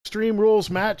Extreme Rules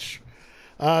match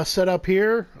set up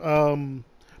here.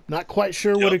 Not quite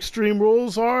sure what Extreme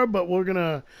Rules are, but we're going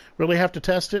to really have to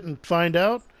test it and find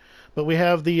out. But we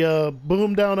have the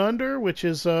Boom Down Under, which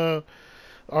is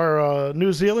our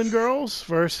New Zealand girls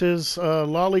versus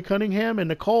Lolly Cunningham and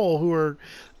Nicole, who are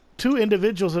two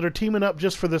individuals that are teaming up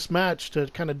just for this match to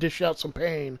kind of dish out some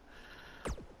pain.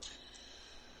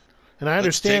 And I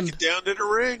understand. Let's take it down to the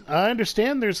ring. I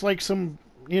understand there's like some,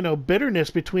 bitterness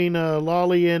between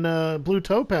Lolly and Blue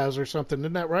Topaz or something.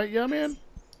 Isn't that right, yeah, man?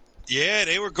 Yeah,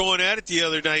 they were going at it the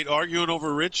other night, arguing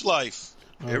over Rich Life.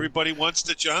 Everybody wants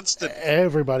the Johnston.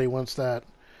 Everybody wants that.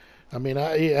 I mean,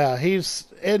 he's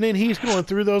going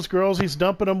through those girls. He's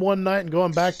dumping them one night and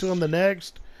going back to them the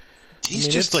next. He's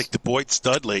just like the BOYT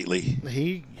stud lately.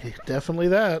 He definitely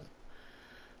that.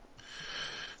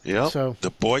 Yeah, so,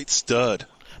 the BOYT stud.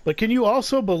 But can you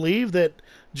also believe that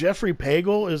Jeffrey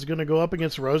Pagel is going to go up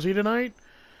against Rosie tonight,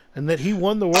 and that he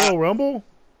won the Royal Rumble?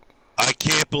 I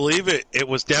can't believe it. It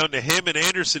was down to him and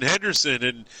Anderson Henderson,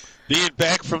 and being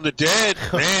back from the dead,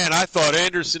 man, I thought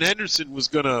Anderson Henderson was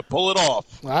going to pull it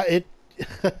off.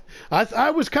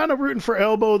 I was kind of rooting for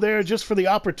Elbow there just for the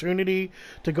opportunity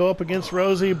to go up against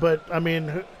Rosie, but, I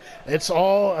mean, we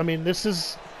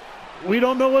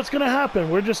don't know what's going to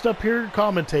happen. We're just up here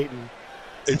commentating.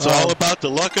 It's all about the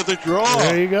luck of the draw.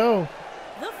 There you go.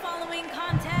 The following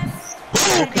contest.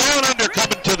 Boom, down under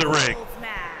coming to the ring.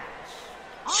 Match.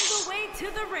 On the way to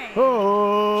the ring.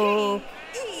 Oh.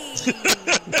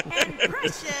 And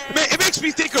Precious. It makes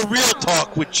me think of Real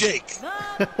Talk with Jake.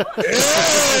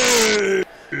 Hey!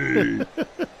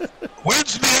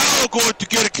 When's Meow going to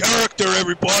get a character,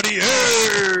 everybody?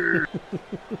 Hey!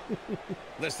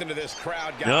 Listen to this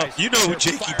crowd, guys. You know who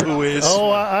Jakey Poo is. Oh,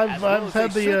 I've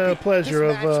had the pleasure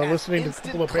of listening to a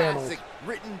couple of panels.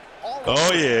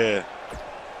 Oh, yeah.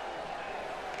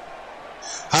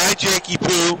 Hi, Jakey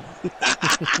Poo.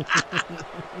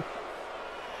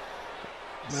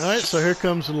 All right, so here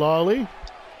comes Lolly.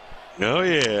 Oh,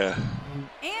 yeah.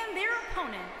 And their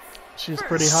opponents. She's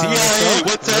pretty high. CIA,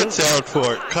 what's that sound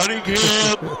for?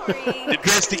 Cunningham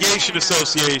Investigation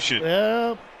Association.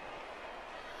 Yep.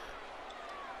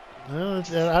 Well,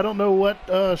 I don't know what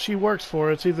she works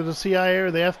for. It's either the CIA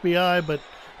or the FBI, but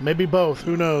maybe both.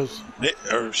 Who knows?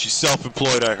 Or she's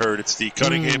self-employed, I heard. It's the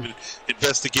Cunningham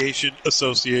Investigation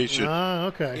Association. Ah,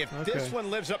 okay. If this one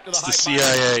lives up to the hype, it's the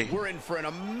CIA. We're in for an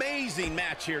amazing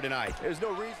match here tonight. There's no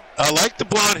reason. I like the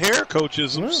blonde hair,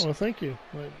 Coaches. Well, thank you.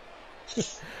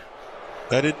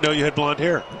 I didn't know you had blonde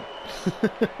hair.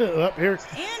 Up here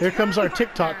comes our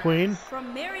TikTok queen.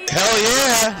 Hell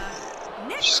yeah!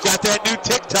 She's got that new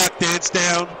TikTok dance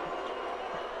down.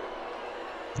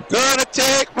 Gonna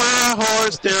take my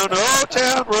horse down Old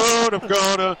Town Road. I'm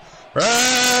gonna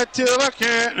ride till I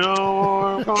can't no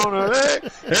more. I'm gonna. There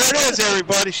it is,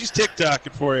 everybody. She's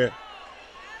TikToking for you.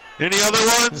 Any other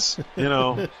ones?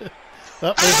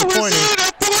 I was in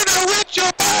a Puerto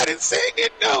Rico body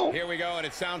singing no. Here we go, and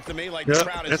it sounds to me like the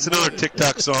crowd is. That's another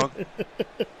TikTok song.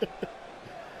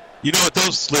 You know what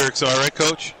those lyrics are, right,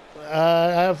 Coach?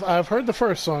 I've heard the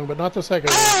first song, but not the second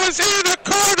one. I was in a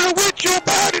corner with your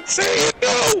body saying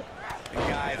no.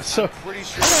 So, big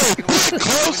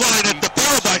clothesline at the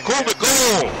bell by Cool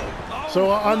Nicole. So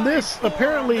on this,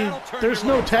 apparently there's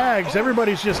no tags.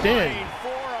 Everybody's just in.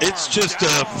 It's just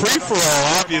a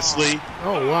free-for-all, obviously.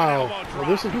 Oh, wow. Well,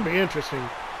 this is going to be interesting.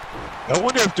 I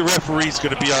wonder if the referee's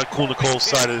going to be on Cool Nicole's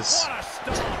side of this.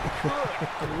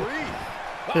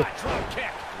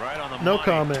 No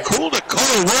comment. Cool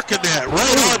Nicole working that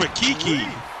right arm of Kiki.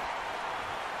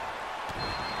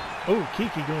 Oh,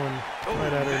 Kiki going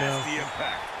right at her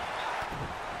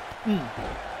now.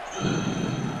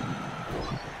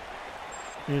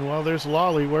 Meanwhile, there's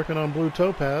Lolly working on Blue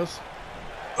Topaz.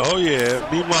 Oh, yeah.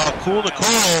 Meanwhile, Cool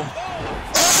Nicole.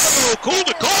 Oh, Cool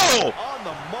Nicole! On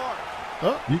the mark.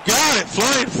 Oh. You got it.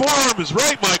 Flying forearm is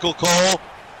right, Michael Cole.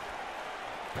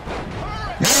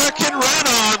 Hurricane run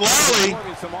on Lolly.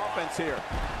 Some offense here.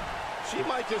 She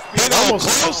might just be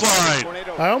clothesline.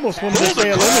 I almost wanted to say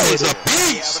eliminated. Is a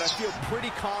beast. Yeah, but I feel pretty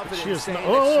confident. She is not,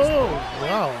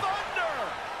 wow.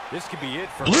 This could be it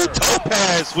for Blue her.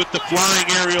 Topaz with the flying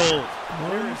aerial.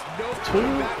 1,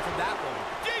 2.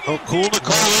 Oh, Cool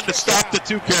Nicole in to stop the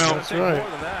 2 count. That's right.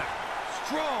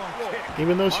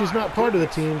 Even though she's not part of the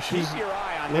team, she's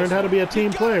learned how to be a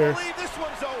team player.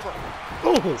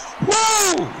 Oh!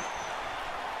 Whoa!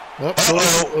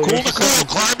 Uh-oh. Cool Nicole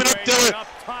climbing up to it.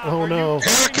 Oh, no.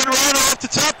 Hurricane run off the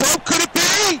top rope. Could it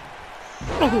be?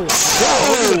 Oh,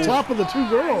 wow, over the top of the 2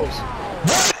 girls.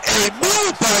 What a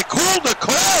move by Cool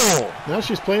Nicole. Now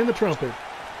she's playing the trumpet.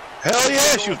 Hell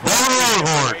yeah, she was blowing her own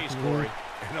horn.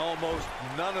 And almost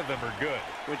none of them are good.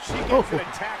 When she gets in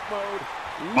attack mode,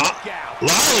 look out.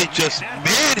 Lolly just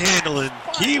manhandling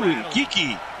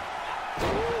Kiki.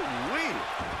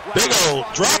 Big old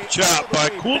drop chop by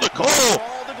Cool Nicole.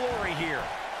 All the glory here.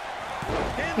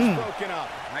 Pin's broken up.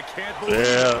 I can't believe it.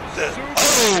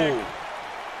 Oh!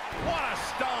 What a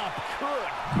stomp. Good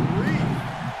grief.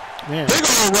 Man. Big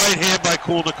old right hand by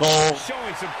Cool Nicole.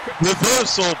 Showing some quick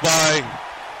Reversal by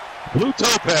Blue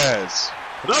Topaz.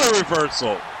 Another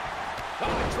reversal.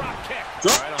 drop kick.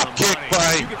 Drop kick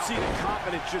by You can see the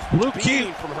confidence just Blue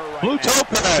beaming from her right Blue now.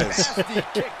 Topaz. Nasty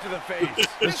kick to the face.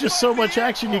 There's just so much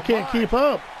action you can't keep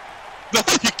up. No,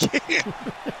 you can't.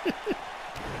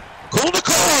 Cool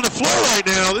Nicole on the floor right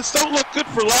now. This don't look good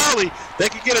for Lolly. They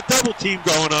could get a double team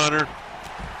going on her.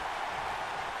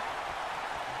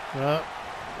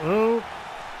 Oh,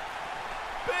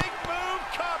 Big move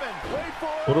coming. Wait for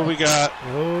it. What do we got?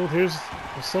 oh, here's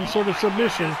some sort of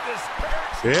submission.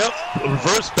 Yep.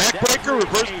 Reverse backbreaker,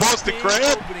 reverse Boston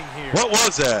Crab. What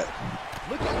was that?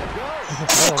 Look at the go.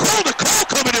 Oh, Cool Nicole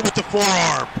coming in with the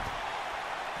forearm.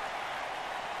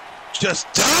 Just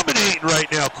dominating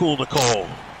right now, Cool Nicole.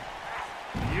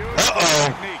 Uh-oh.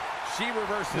 Technique. She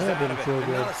reverses That out of didn't it. feel And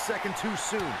good. not a second too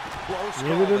soon. Close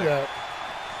Neither call did there. that.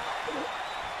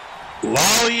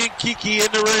 Lolly and Kiki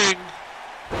in the ring.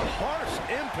 Harsh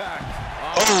impact.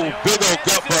 Oh, big old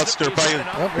gut buster by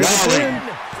Up, here's a Lolly. pin.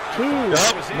 Two.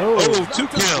 Yep. No. Oh, 2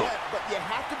 count. But you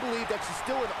have to believe that she's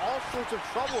still in all sorts of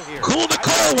trouble here. Cool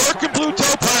Nicole working Blue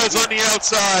Topaz on the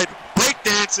outside.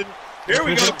 Breakdancing. Here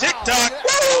we go. TikTok.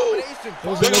 Woo!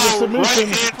 There's Big another old submission. right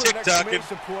hand Put an TikToking.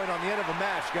 exclamation point on the end of a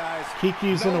match, guys.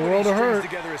 Kiki's in a Nobody world of strings hurt.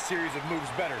 together a series of moves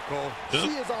better, Cole. Yep. She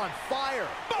is on fire.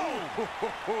 Boom!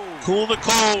 Cool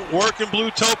Nicole working Blue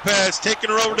Topaz,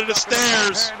 taking her over to the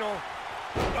stairs.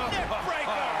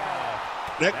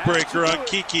 Neck breaker on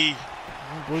Kiki.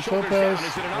 Blue Topaz.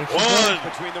 1,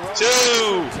 2.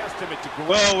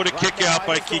 Well, with a kick out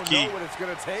by Kiki. Know what it's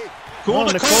gonna take. Cool Oh,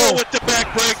 Nicole Nicole. with the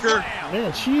backbreaker.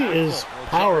 Man, she is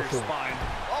powerful.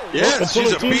 Yes,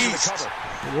 she's a Until it beast.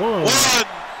 1, 1,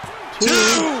 2.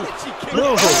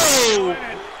 No. Oh!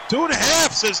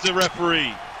 2.5, says the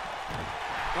referee.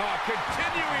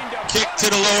 Kick to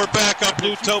the lower back on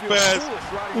Blue Topaz.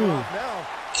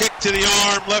 Kick to the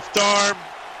arm, left arm.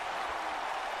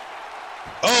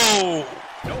 Oh!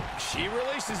 Nope, she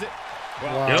releases it.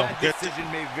 Well, Wow. that Yep.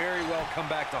 decision may very well come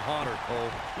back to haunt her,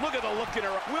 Cole. Look at the look in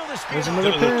her. Will this be There's enough?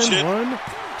 another Little pin. chin. 1,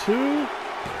 2,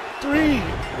 3.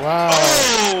 Wow.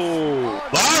 Oh!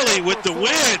 Lolly with the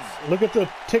win. Look at the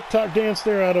TikTok dance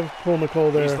there out of Cool Nicole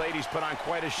These there. ladies put on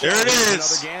quite a show. There it Here's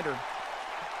is. Another gander.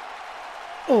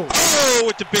 Oh, Oh,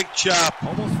 with the big chop.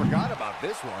 Almost forgot about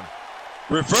this one.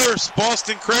 Reverse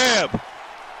Boston Crab.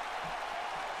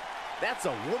 That's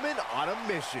a woman on a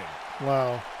mission.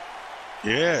 wow.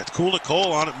 Yeah, it's Cool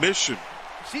Nicole on a mission.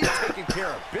 She's taking care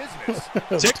of business.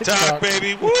 TikTok,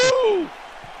 baby. Woo!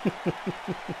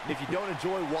 If you don't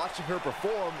enjoy watching her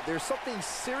perform, there's something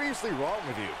seriously wrong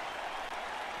with you.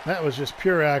 That was just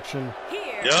pure action.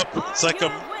 Here Yep, are it's like a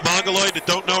your winners, mongoloid that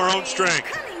don't know her own strength.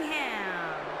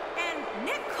 Cunningham and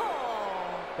Nicole.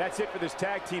 That's it for this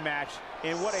tag team match,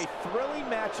 and what a thrilling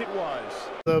match it was.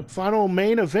 The final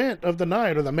main event of the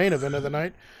night, or the main event of the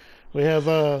night, we have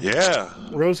Yeah.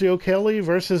 Rosie O'Kelly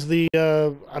versus the,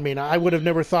 I mean, I would have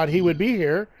never thought he would be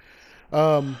here,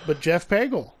 but Jeff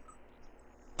Pagel.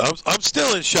 I'm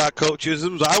still in shock, coaches.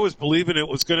 I was believing it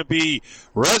was going to be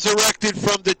resurrected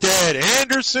from the dead.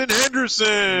 Henderson.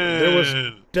 There was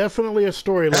definitely a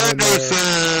storyline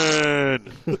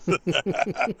Henderson. there.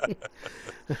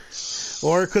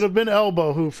 Or it could have been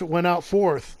Elbow, who went out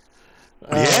fourth.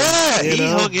 Yeah, you he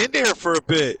know? hung in there for a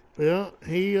bit. Yeah,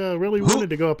 he really wanted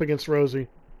to go up against Rosie.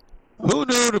 Who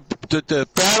knew the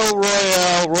Battle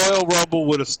Royal Rumble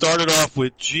would have started off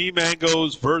with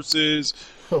G-Mangos versus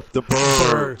the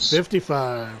Bergs.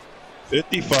 55.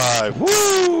 55.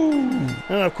 Woo! And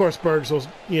of course, Bergs will,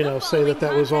 say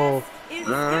that was all. All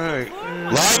right.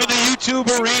 Live in the YouTube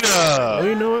arena.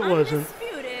 We know it wasn't.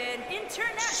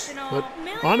 But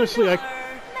honestly, I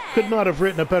could not have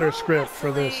written a better script for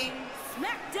this.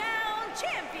 SmackDown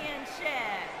Championship.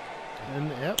 And,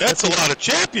 yep, That's a lot of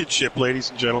championship, ladies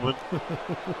and gentlemen.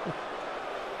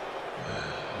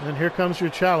 And here comes your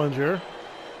challenger.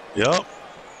 Yep.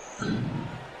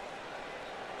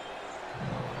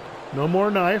 No more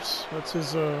knives. That's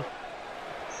his, I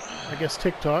guess,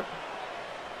 TikTok.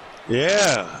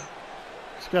 Yeah.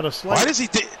 He's got a slight. Why does he?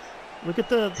 Look at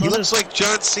the. He looks like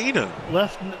John Cena.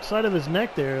 Left side of his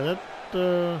neck there.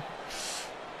 That.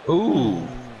 Ooh,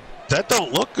 that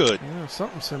don't look good. Yeah,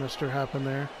 something sinister happened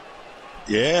there.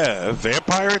 Yeah, a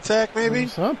vampire attack maybe.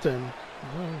 Something.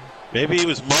 Maybe he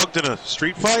was mugged in a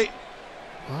street fight?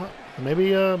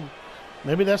 Maybe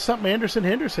that's something Anderson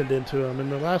Henderson did to him in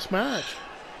the last match.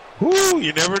 Woo,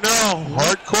 you never know.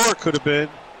 Hardcore could have been.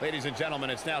 Ladies and gentlemen,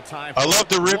 it's now time for I love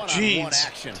the ripped jeans.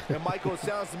 action. And Michael, it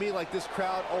sounds to me like this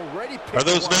crowd already picked Are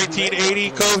those one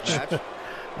 1980, Coach?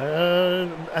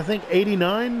 I think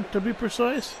 89 to be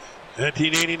precise.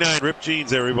 1989, ripped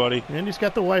jeans, everybody. And he's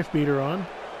got the wife beater on.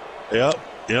 Yep.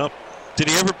 Did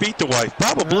he ever beat the wife?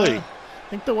 Probably. I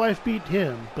think the wife beat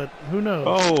him, but who knows?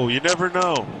 Oh, you never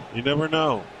know. You never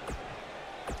know.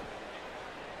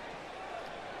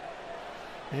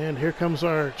 And here comes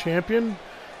our champion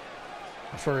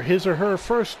for his or her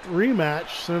first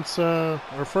rematch since, or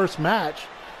first match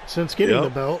since getting the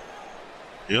belt.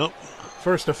 Yep.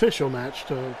 First official match,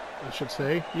 I should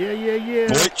say. Yeah.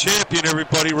 BOYT champion,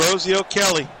 everybody. Rosie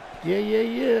O'Kelly.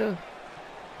 Yeah.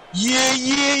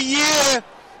 Yeah.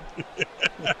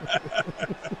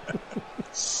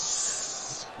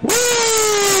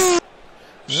 Woo!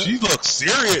 She looks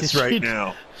serious right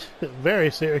now. Very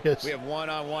serious. We have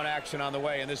one-on-one action on the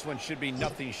way, and this one should be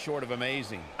nothing short of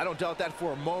amazing. I don't doubt that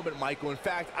for a moment, Michael. In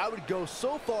fact, I would go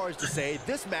so far as to say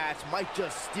this match might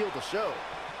just steal the show.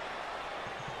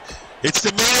 It's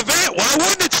the main event. Why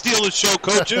wouldn't it steal the show,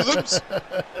 Coach Isms?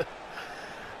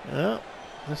 Well,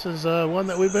 this is one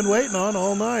that we've been waiting on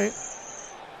all night.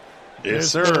 Yes,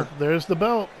 sir. There's the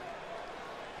belt.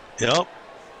 Yep.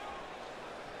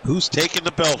 Who's taking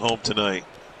the belt home tonight?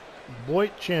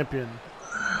 BOYT champion.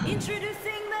 Introducing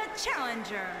the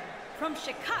challenger from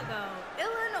Chicago,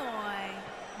 Illinois,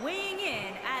 weighing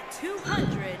in at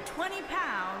 220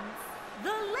 pounds,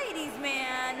 the ladies'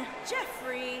 man,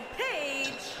 Jeffrey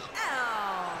Page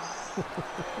L.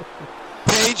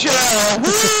 Page L.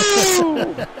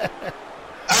 Woo!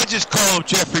 I just call him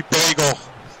Jeffrey Bagel.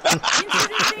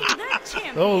 Introducing the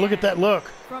champion. Oh, look at that look.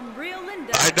 From Rio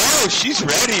Linda. I know, she's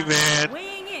ready, man.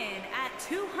 Weighing in at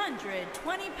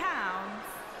 220 pounds,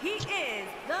 he is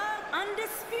the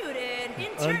undisputed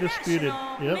international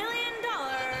 $1 million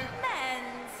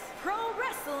men's pro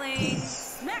wrestling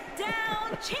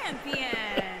SmackDown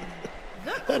champion.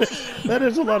 That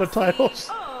is a lot of titles.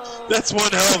 That's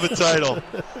one hell of a title.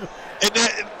 And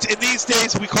in these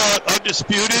days, we call it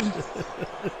undisputed.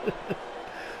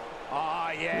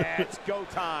 Yeah, it's go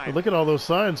time. Look at all those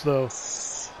signs, though.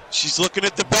 She's looking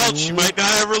at the belt. She might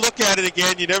not ever look at it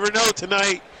again. You never know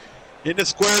tonight in the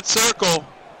squared circle.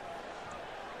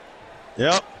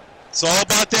 Yep. It's all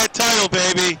about that title,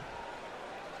 baby.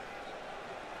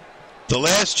 The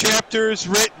last chapter is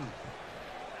written.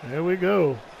 There we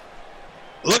go.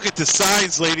 Look at the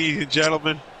signs, ladies and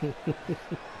gentlemen.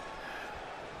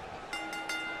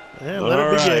 And let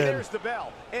it begin. There's the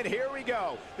bell, and here we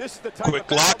go. This is the type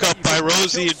Quick lockup by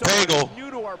Rosie and Pagel.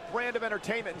 New to our brand of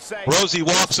entertainment and say, Rosie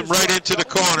walks him right into the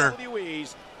corner.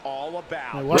 WWE's all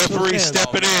about. Referee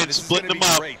stepping in, splitting them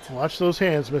up. Watch those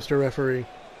hands, Mr. Referee.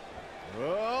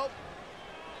 Oh,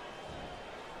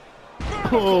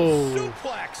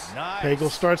 suplex. Nice. Pagel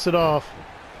starts it off.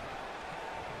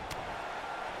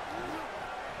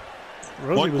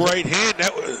 One great hand.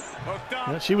 That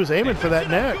was. She was aiming for that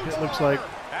neck, it looks like.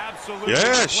 Absolutely.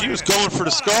 Yeah, she was going for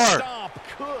the scar.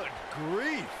 Good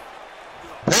grief.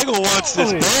 Pagel wants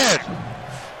this bad.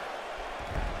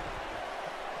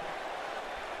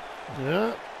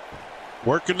 Yeah.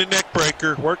 Working the neck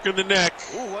breaker, working the neck.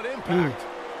 Ooh, what impact.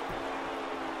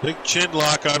 Big chin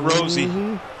lock on Rosie.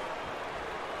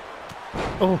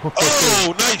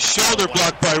 Oh, nice shoulder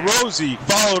block by Rosie,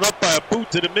 followed up by a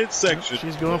boot to the midsection.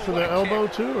 She's going for the elbow,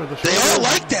 too, or the shoulder? They all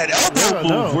like that elbow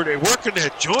move where they work in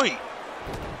that joint.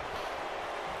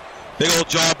 Big old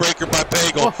jawbreaker by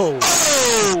Pagel. Whoa.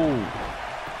 Oh!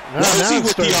 Rosie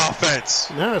with the offense.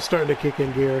 Now it's starting to kick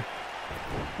in gear.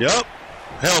 Yep.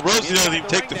 Hell, Rosie doesn't even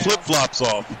take the flip-flops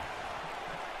off.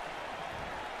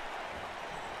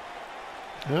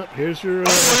 Yep, here's your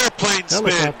airplane spin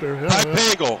by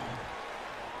Pagel.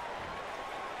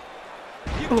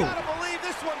 You gotta believe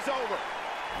this one's over.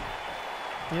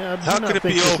 Yeah, how could it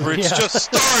be over? It's just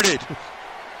started.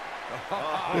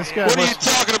 This guy what are you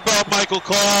talking about, Michael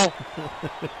Cole?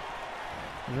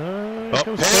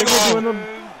 Pagel doing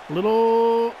a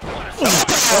little.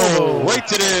 Right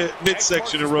to the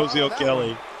midsection of Rosie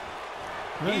O'Kelly.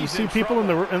 Well, you see people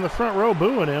in the front row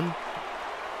booing him.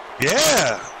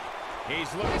 Yeah.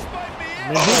 He's looking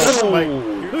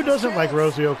who doesn't like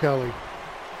Rosie O'Kelly?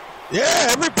 Yeah,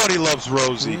 everybody loves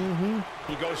Rosie.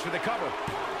 He goes for the cover.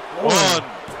 1,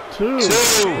 2.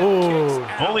 Oh.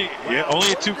 Only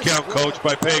a 2 count, Coach,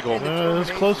 by Pagel.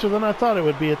 It's closer than I thought it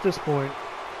would be at this point.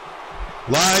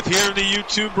 Live here in the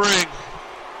YouTube ring.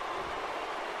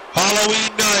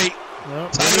 Halloween night.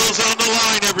 Titles on the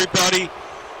line, everybody.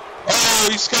 Oh,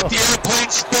 he's got the airplane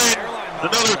spin.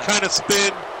 Another kind of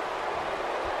spin.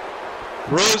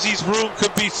 Rosie's room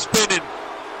could be spinning.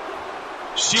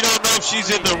 She don't know if she's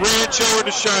in the Rancho or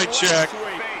the Shine Shack.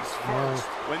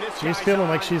 She's feeling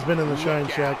like she's been in the Shine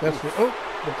Shack. That's what,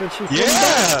 but then she's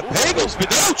Pagel's been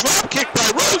drop kick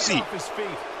by Rosie.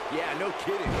 Yeah, no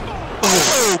kidding.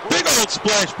 Oh, big old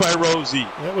splash by Rosie.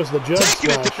 That was the judge taking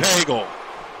splash. it to Pagel.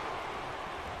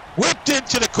 Whipped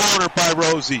into the corner by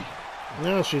Rosie.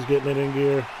 Now she's getting it in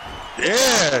gear.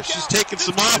 Yeah, she's taking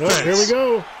some offense. Here we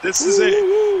go. This is it.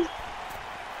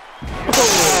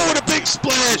 Oh, what a big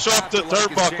splash off the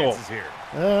turnbuckle.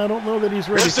 I don't know that he's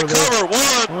ready There's for the this. cover.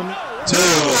 One, two.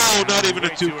 Oh, not even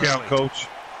a 2 count, coach.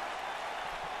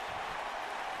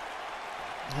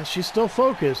 And she's still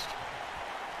focused.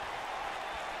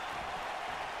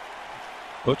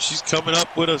 But she's coming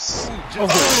up with a...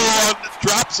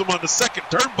 drops him on the second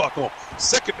turnbuckle.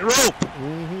 Second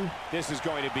rope. This is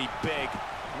going to be big.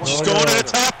 She's going to the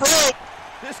top rope.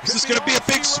 Is this going to be a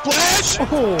big splash?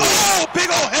 Oh, big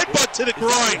old headbutt to the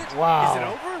groin. Wow. Is it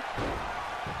over?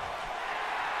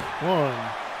 1,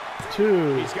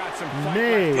 2, He's got some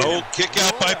nay. Oh, kick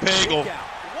out by Pagel.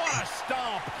 What a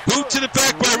stomp. Boot to the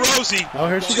back by Rosie. Oh,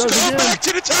 here she She's goes going again. back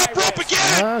to the top rope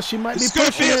again. She might be It's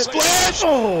going to pushing be a it. splash.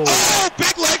 Oh. Oh,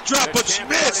 big leg drop, but she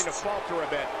missed.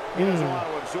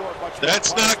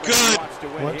 That's not good.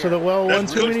 Went to the well one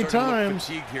too many times.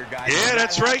 Yeah,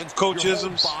 that's right, Coach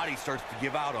Isms. Body starts to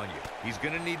give out on you. He's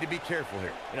going to need to be careful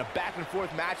here. In a back and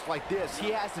forth match like this,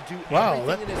 he has to do Wow,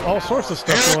 everything in his all power. sorts of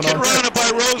stuff going Hurricane on. Rana by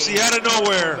Rosie out of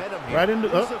nowhere. Right into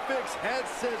Crucifix, head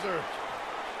scissor.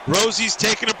 Rosie's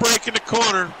taking a break in the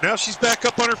corner. Now she's back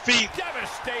up on her feet.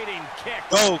 Devastating kick.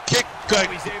 Oh, kick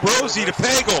Rosie to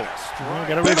Pagel.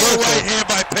 Got a Big old reversal. right hand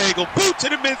by Pagel. Boot to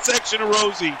the midsection of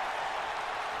Rosie.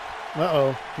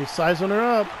 He's sizing her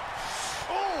up.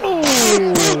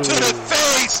 Boot to the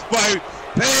face by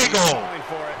Pagel.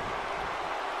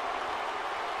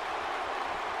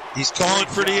 He's calling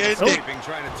for the ending.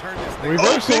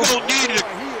 Reversal. Big old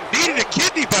needed a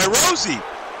kidney by Rosie.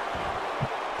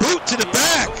 Boot to the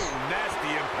back. Nasty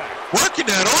impact. Working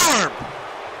that arm.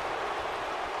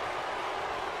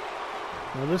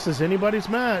 Well, this is anybody's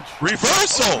match.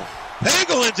 Reversal.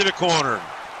 Pagel into the corner.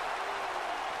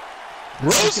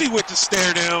 Rosie with the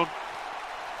stare down.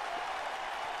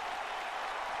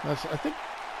 I think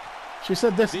she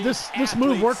said this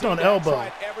move worked on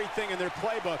elbow.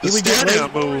 The stare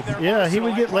down move. Yeah, he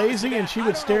would get lazy and she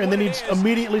would stare, and then he'd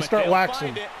immediately start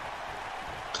waxing.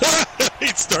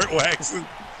 He'd start waxing.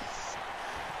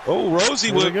 Oh,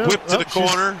 Rosie There we go. whipped to the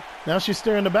corner. Now she's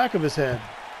staring the back of his head.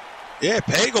 Yeah,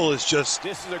 Pagel is just...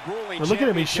 This is a grueling Well, look at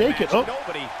him, he's shaking. championship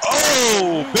match.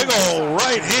 Oh, big old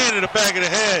right hand in the back of the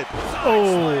head.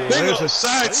 Big There's old a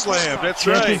side slam. That's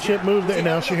right. championship move there.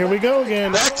 Now here we go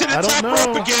again. Back to the I don't top know.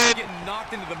 rope again. Getting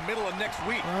knocked into the middle of next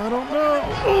week. I don't know.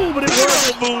 Oh, but it Big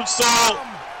worked. old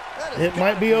moonsault. It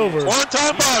might be over. One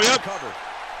time bomb. Yep.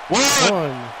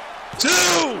 1, 2,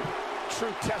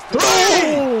 True test. 3.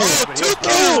 Oh, Oh, 2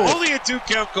 count. Only a 2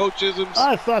 count, Coach Isms.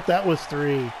 I thought that was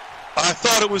 3. I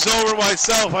thought it was over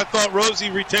myself. I thought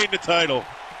Rosie retained the title.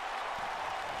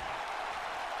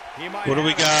 What do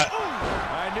we got?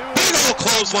 Big old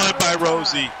clothesline by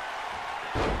Rosie.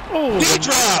 Oh, Knee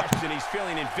drop. And he's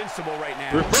feeling invincible right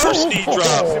now. Reverse knee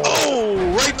drop.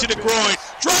 Oh, right to the groin.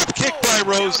 Drop kick by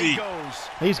Rosie.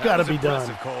 he's got to be done.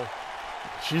 Cole.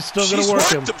 She's still going She's to work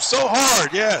worked him. him so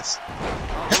hard, yes.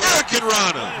 Hurricane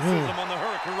Rana. On the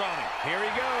Hurricane Rana. Here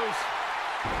he goes.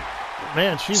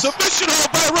 Man, she's Submission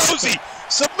hold by Rosie.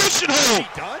 Submission hold.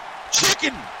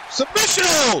 Chicken. Submission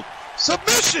hold.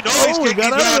 Submission. Oh, he's he kicking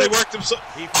got out. out of He it. worked him so.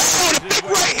 Oh, and a big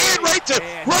right hand right to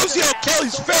Rosie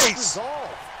O'Kelly's face.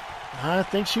 I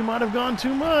think she might have gone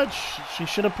too much. She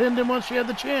should have pinned him once she had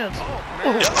the chance.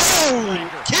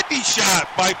 Oh, kidney shot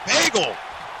by Pagel.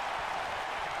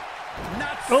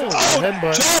 Oh,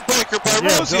 headbutt. Jawbreaker by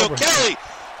Yeah, Rosie jawbreaker. O'Kelly.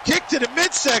 Kick to the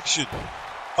midsection.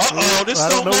 Uh-oh, this I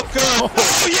don't don't know. look good.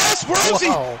 Oh, yes, Rosie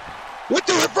Wow. with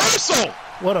the reversal.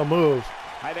 What a move.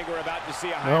 I think we're about to see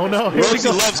a Oh, no. Here we Rosie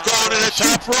go. loves going to the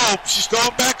top rope. She's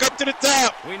going back up to the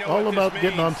top. All about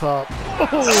getting on top. Oh,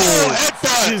 Oh,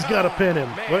 headbutt. she's got to pin him.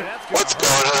 What? What's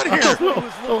going on here?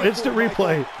 Oh, instant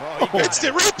replay.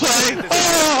 Instant replay.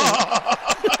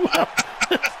 Oh.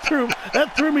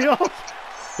 That threw me off.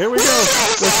 Here we go.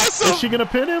 That was awesome. Is she going to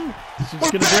pin him? She's We're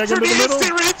going to back drag for him to the the middle.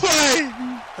 instant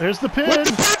replay. There's the pin. With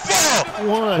the pinfall.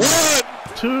 1, 1,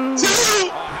 2. 2.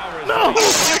 No.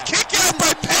 Oh, a kick out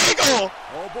by Pagel.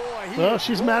 Well,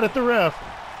 she's mad at the ref.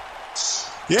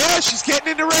 Yeah, she's getting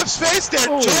in the ref's face there.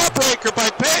 Oh. Jawbreaker by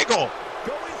Pagel.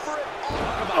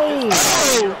 Oh.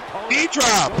 Oh, knee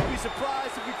drop.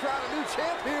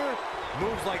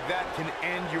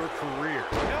 career.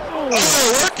 Oh,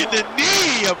 working the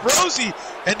knee of Rosie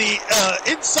and the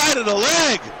inside of the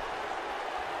leg.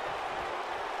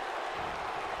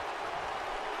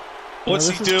 What's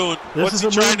he doing? What's he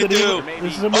trying to do?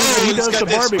 This is a move that he does to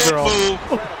Barbie Girl.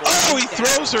 Oh, he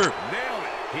throws her.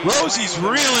 Rosie's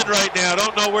reeling right now.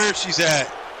 Don't know where she's at.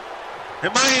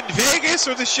 Am I in Vegas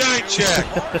or the Shine Shack?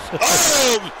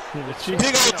 Oh,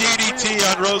 big old DDT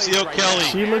on Rosie O'Kelly.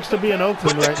 She looks to be in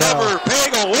Oakland right now.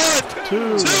 Pagel, 1,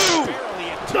 2.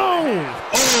 No.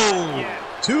 Oh,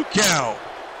 2 count.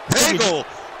 Pagel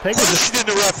questioning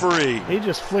the referee. He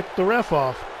just flicked the ref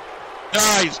off.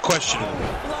 Ah, he's questioning.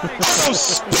 Oh,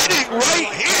 spinning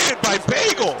right hand by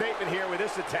Pagel.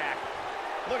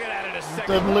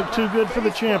 Doesn't look too good for the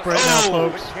champ right now,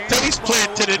 folks. Face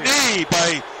plant to the knee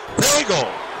by Pagel.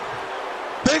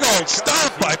 Big old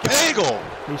stomp by Pagel.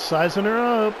 He's sizing her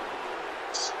up.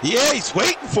 Yeah, he's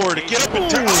waiting for her to get up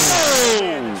and turn.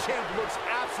 Oh!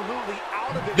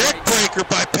 Neck breaker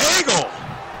by Pagel.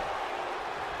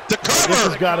 The cover. This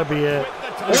has got to be it.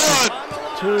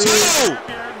 1, 2, 3.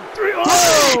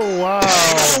 Oh, wow.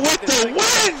 Pagel with the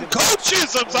win.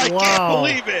 Coachisms, I can't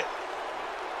believe it.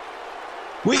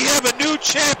 We have a new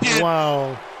champion.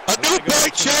 Wow. A new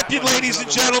BOYT champion, ladies and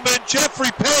gentlemen, Jeffrey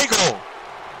Pagel.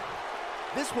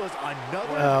 This was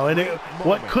another. Wow, and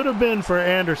what could have been for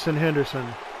Anderson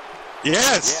Henderson.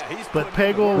 Yes. But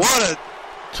Pagel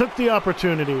took the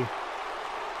opportunity.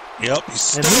 Yep, he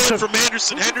stole it from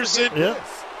Anderson Henderson to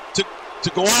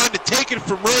go on to take it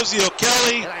from Rosie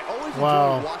O'Kelly. And I always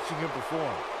enjoy watching him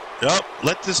perform. Yep,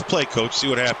 let this play, coach. See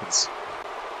what happens.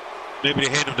 Maybe they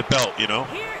hand him the belt, you know?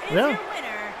 Yeah.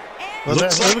 Well,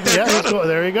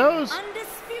 there he goes.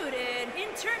 Undisputed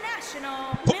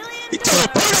international He took a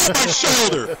put on my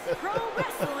shoulder. pro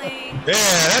wrestling.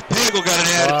 Yeah, that Pagel got an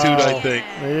attitude, I think.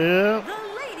 Yeah. The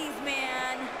ladies'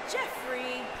 man,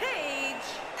 Jeffrey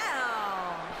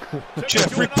Pagel.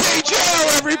 Jeffrey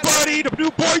Pagel, everybody, the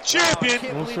new BOYT champion.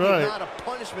 That's right. Not a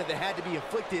punishment that had to be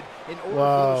inflicted in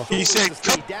order for He said,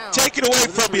 "Come, take it away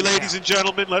from me, ladies and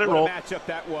gentlemen. Let it roll." Matchup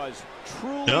that was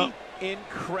truly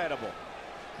incredible.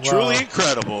 Truly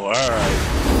incredible. All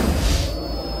right.